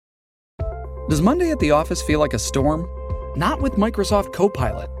Does Monday at the office feel like a storm? Not with Microsoft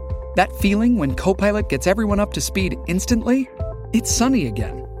Copilot. That feeling when Copilot gets everyone up to speed instantly? It's sunny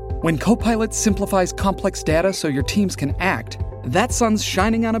again. When Copilot simplifies complex data so your teams can act, that sun's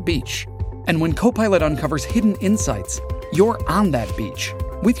shining on a beach. And when Copilot uncovers hidden insights, you're on that beach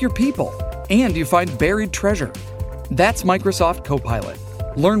with your people, and you find buried treasure. That's Microsoft Copilot.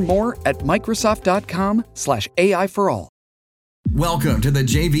 Learn more at Microsoft.com/AI for all. Welcome to the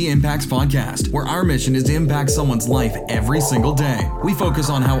JV Impacts Podcast, where our mission is to impact someone's life every single day. We focus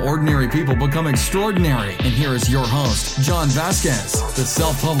on how ordinary people become extraordinary. And here is your host, John Vasquez, the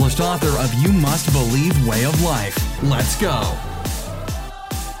self-published author of You Must Believe Way of Life. Let's go.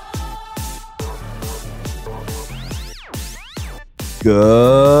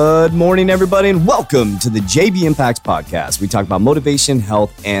 Good morning, everybody, and welcome to the JV Impacts Podcast. We talk about motivation,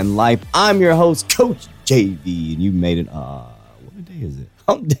 health, and life. I'm your host, Coach JV, and you made it, what day is it?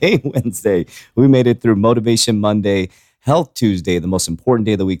 Hump Day Wednesday. We made it through Motivation Monday, Health Tuesday, the most important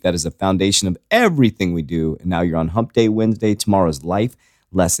day of the week. That is the foundation of everything we do. And now you're on Hump Day Wednesday. Tomorrow's Life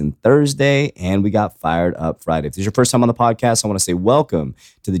Lesson Thursday, and we got Fired Up Friday. If this is your first time on the podcast, I want to say welcome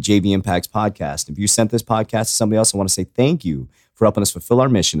to the JV Impacts Podcast. If you sent this podcast to somebody else, I want to say thank you for helping us fulfill our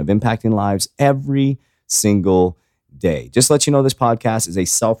mission of impacting lives every single day. Just to let you know, this podcast is a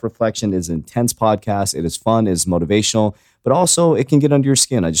self-reflection, it is an intense podcast, it is fun, it is motivational, but also it can get under your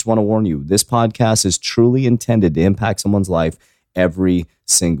skin. I just want to warn you, this podcast is truly intended to impact someone's life every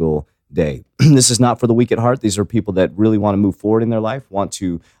single day. This is not for the weak at heart. These are people that really want to move forward in their life, want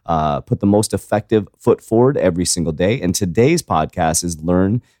to put the most effective foot forward every single day. And today's podcast is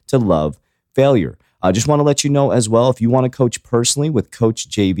Learn to Love Failure. I just want to let you know as well, if you want to coach personally with Coach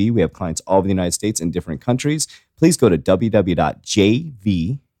JV, we have clients all over the United States and different countries. Please go to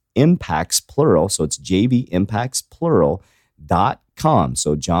www.jvimpacts, plural, so it's jvimpactsplural.com.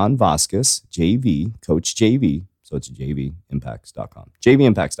 So John Vasquez, JV, Coach JV, so it's jvimpacts.com,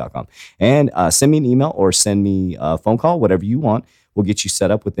 jvimpacts.com. And send me an email or send me a phone call, whatever you want. We'll get you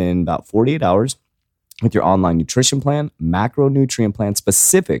set up within about 48 hours with your online nutrition plan, macronutrient plan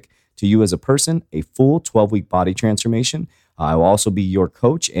specific to you as a person, a full 12-week body transformation. I will also be your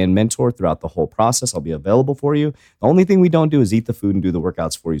coach and mentor throughout the whole process. I'll be available for you. The only thing we don't do is eat the food and do the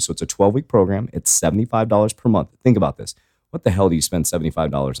workouts for you. So it's a 12-week program. It's $75 per month. Think about this. What the hell do you spend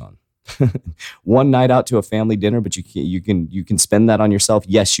 $75 on? One night out to a family dinner, but you can spend that on yourself.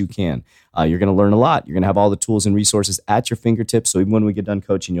 Yes, you can. You're going to learn a lot. You're going to have all the tools and resources at your fingertips. So even when we get done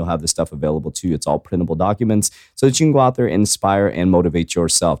coaching, you'll have this stuff available to you. It's all printable documents so that you can go out there, inspire, and motivate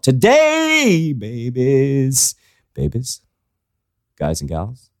yourself. Today, babies, guys and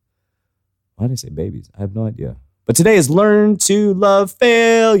gals. Why did I say babies? I have no idea. But today is Learn to Love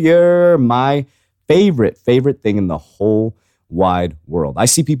Failure, my favorite thing in the whole wide world. I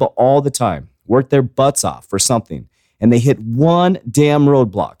see people all the time work their butts off for something, and they hit one damn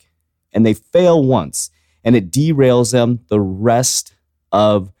roadblock, and they fail once, and it derails them the rest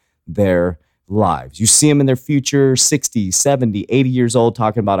of their lives. You see them in their future, 60, 70, 80 years old,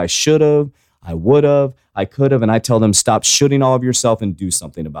 talking about I should have, I would have, I could have, and I tell them stop shooting all of yourself and do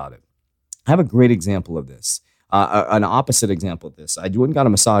something about it. I have a great example of this, an opposite example of this. I went and got a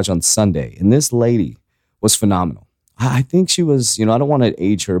massage on Sunday, and this lady was phenomenal. I think she was, I don't want to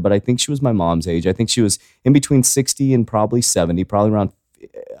age her, but I think she was my mom's age. I think she was in between 60 and probably 70, probably around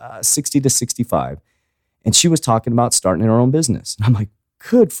 60 to 65. And she was talking about starting her own business. And I'm like,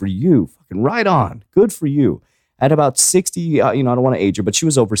 good for you. Fucking right on. Good for you. At about 60, I don't want to age her, but she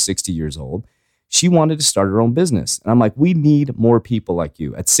was over 60 years old. She wanted to start her own business. And I'm like, we need more people like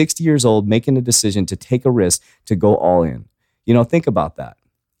you at 60 years old making a decision to take a risk to go all in. Think about that.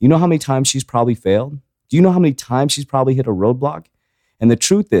 You know how many times she's probably failed? Do you know how many times she's probably hit a roadblock? And the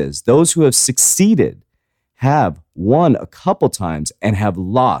truth is, those who have succeeded have won a couple times and have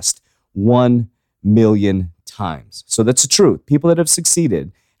lost 1 million times. So that's the truth. People that have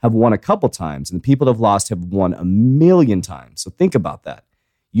succeeded have won a couple times, and the people that have lost have won 1 million times. So think about that.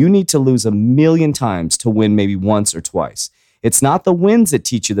 You need to lose 1 million times to win maybe once or twice. It's not the wins that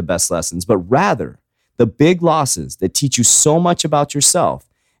teach you the best lessons, but rather the big losses that teach you so much about yourself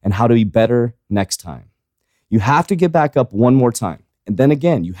and how to be better next time. You have to get back up one more time. And then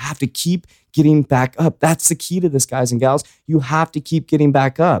again, you have to keep getting back up. That's the key to this, guys and gals. You have to keep getting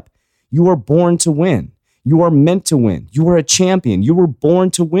back up. You are born to win. You are meant to win. You are a champion. You were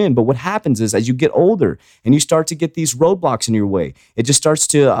born to win. But what happens is as you get older and you start to get these roadblocks in your way, it just starts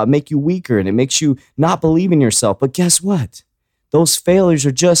to make you weaker and it makes you not believe in yourself. But guess what? Those failures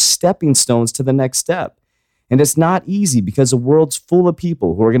are just stepping stones to the next step. And it's not easy because the world's full of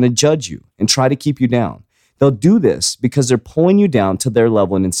people who are going to judge you and try to keep you down. They'll do this because they're pulling you down to their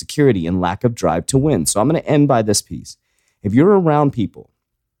level in insecurity and lack of drive to win. So I'm going to end by this piece. If you're around people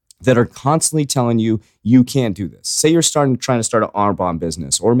that are constantly telling you, you can't do this. Say you're trying to start an armband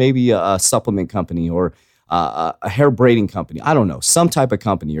business, or maybe a supplement company, or a hair braiding company. I don't know, some type of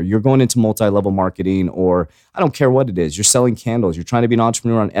company, or you're going into multi-level marketing, or I don't care what it is. You're selling candles. You're trying to be an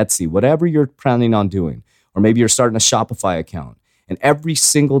entrepreneur on Etsy, whatever you're planning on doing. Or maybe you're starting a Shopify account. And every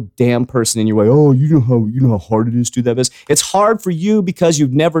single damn person in your way, oh, you know how hard it is to do that business. It's hard for you because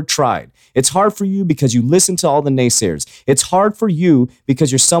you've never tried. It's hard for you because you listen to all the naysayers. It's hard for you because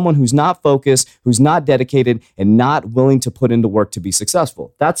you're someone who's not focused, who's not dedicated, and not willing to put into work to be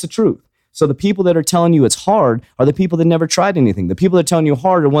successful. That's the truth. So the people that are telling you it's hard are the people that never tried anything. The people that are telling you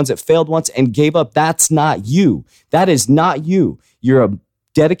hard are ones that failed once and gave up. That's not you. That is not you. You're a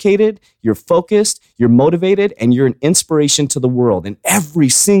dedicated, you're focused, you're motivated, and you're an inspiration to the world. And every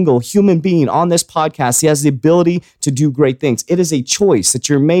single human being on this podcast, he has the ability to do great things. It is a choice that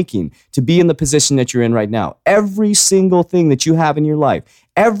you're making to be in the position that you're in right now. Every single thing that you have in your life,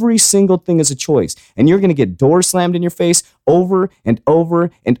 every single thing is a choice. And you're going to get doors slammed in your face over and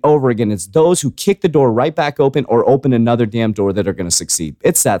over and over again. It's those who kick the door right back open or open another damn door that are going to succeed.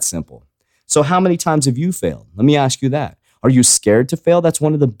 It's that simple. So how many times have you failed? Let me ask you that. Are you scared to fail? That's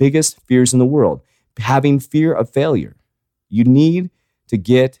one of the biggest fears in the world, having fear of failure. You need to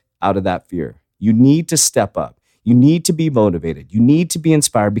get out of that fear. You need to step up. You need to be motivated. You need to be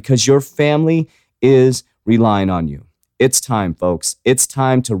inspired because your family is relying on you. It's time, folks. It's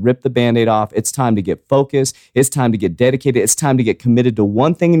time to rip the Band-Aid off. It's time to get focused. It's time to get dedicated. It's time to get committed to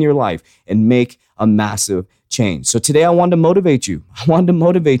one thing in your life and make a massive change. So today I wanted to motivate you. I wanted to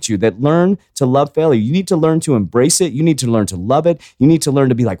motivate you that learn to love failure. You need to learn to embrace it. You need to learn to love it. You need to learn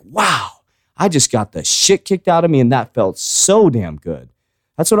to be like, wow, I just got the shit kicked out of me and that felt so damn good.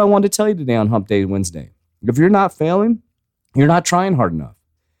 That's what I wanted to tell you today on Hump Day Wednesday. If you're not failing, you're not trying hard enough.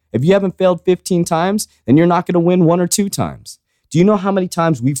 If you haven't failed 15 times, then you're not going to win 1 or 2 times. Do you know how many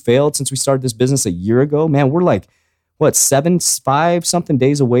times we've failed since we started this business a year ago? Man, we're like, 5 something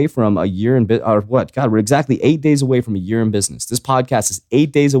days away from a year in business, or what? God, we're exactly 8 days away from a year in business. This podcast is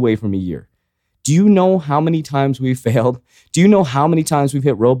 8 days away from a year. Do you know how many times we've failed? Do you know how many times we've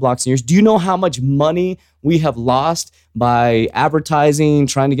hit roadblocks in years? Do you know how much money we have lost by advertising,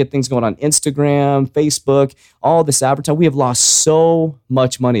 trying to get things going on Instagram, Facebook, all this advertising? We have lost so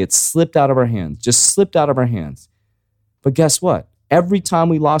much money. It's slipped out of our hands, just slipped out of our hands. But guess what? Every time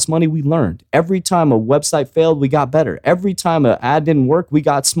we lost money, we learned. Every time a website failed, we got better. Every time an ad didn't work, we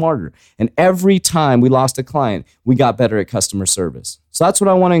got smarter. And every time we lost a client, we got better at customer service. So that's what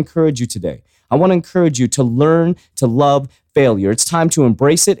I want to encourage you today. I want to encourage you to learn to love failure. It's time to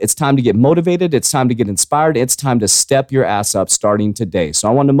embrace it. It's time to get motivated. It's time to get inspired. It's time to step your ass up starting today. So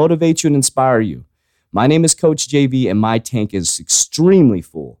I want to motivate you and inspire you. My name is Coach JV, and my tank is extremely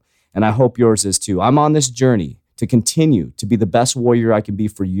full, and I hope yours is too. I'm on this journey to continue to be the best warrior I can be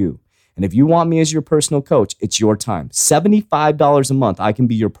for you. And if you want me as your personal coach, it's your time. $75 a month, I can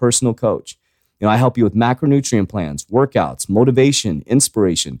be your personal coach. I help you with macronutrient plans, workouts, motivation,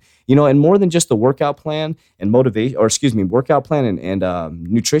 inspiration. And more than just the workout plan and workout plan and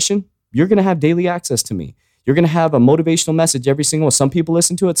nutrition, you're going to have daily access to me. You're going to have a motivational message every single one. Some people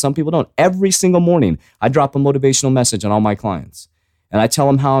listen to it, some people don't. Every single morning, I drop a motivational message on all my clients. And I tell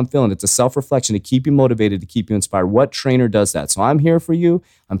them how I'm feeling. It's a self-reflection to keep you motivated, to keep you inspired. What trainer does that? So I'm here for you.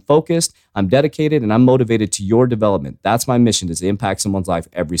 I'm focused, I'm dedicated, and I'm motivated to your development. That's my mission, is to impact someone's life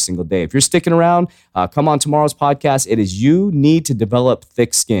every single day. If you're sticking around, come on tomorrow's podcast. It is you need to develop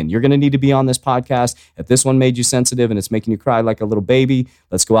thick skin. You're going to need to be on this podcast. If this one made you sensitive and it's making you cry like a little baby,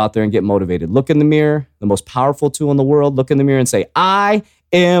 let's go out there and get motivated. Look in the mirror, the most powerful tool in the world. Look in the mirror and say, I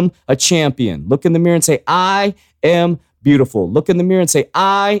am a champion. Look in the mirror and say, I am beautiful. Look in the mirror and say,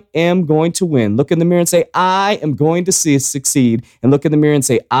 I am going to win. Look in the mirror and say, I am going to succeed. And look in the mirror and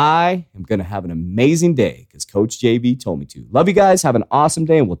say, I am going to have an amazing day because Coach JV told me to. Love you guys. Have an awesome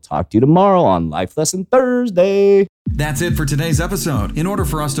day. And we'll talk to you tomorrow on Life Lesson Thursday. That's it for today's episode. In order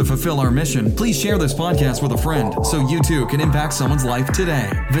for us to fulfill our mission, please share this podcast with a friend so you too can impact someone's life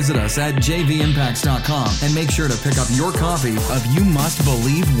today. Visit us at jvimpacts.com and make sure to pick up your copy of You Must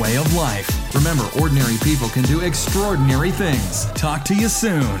Believe Way of Life. Remember, ordinary people can do extraordinary things. Talk to you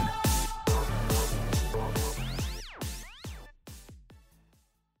soon.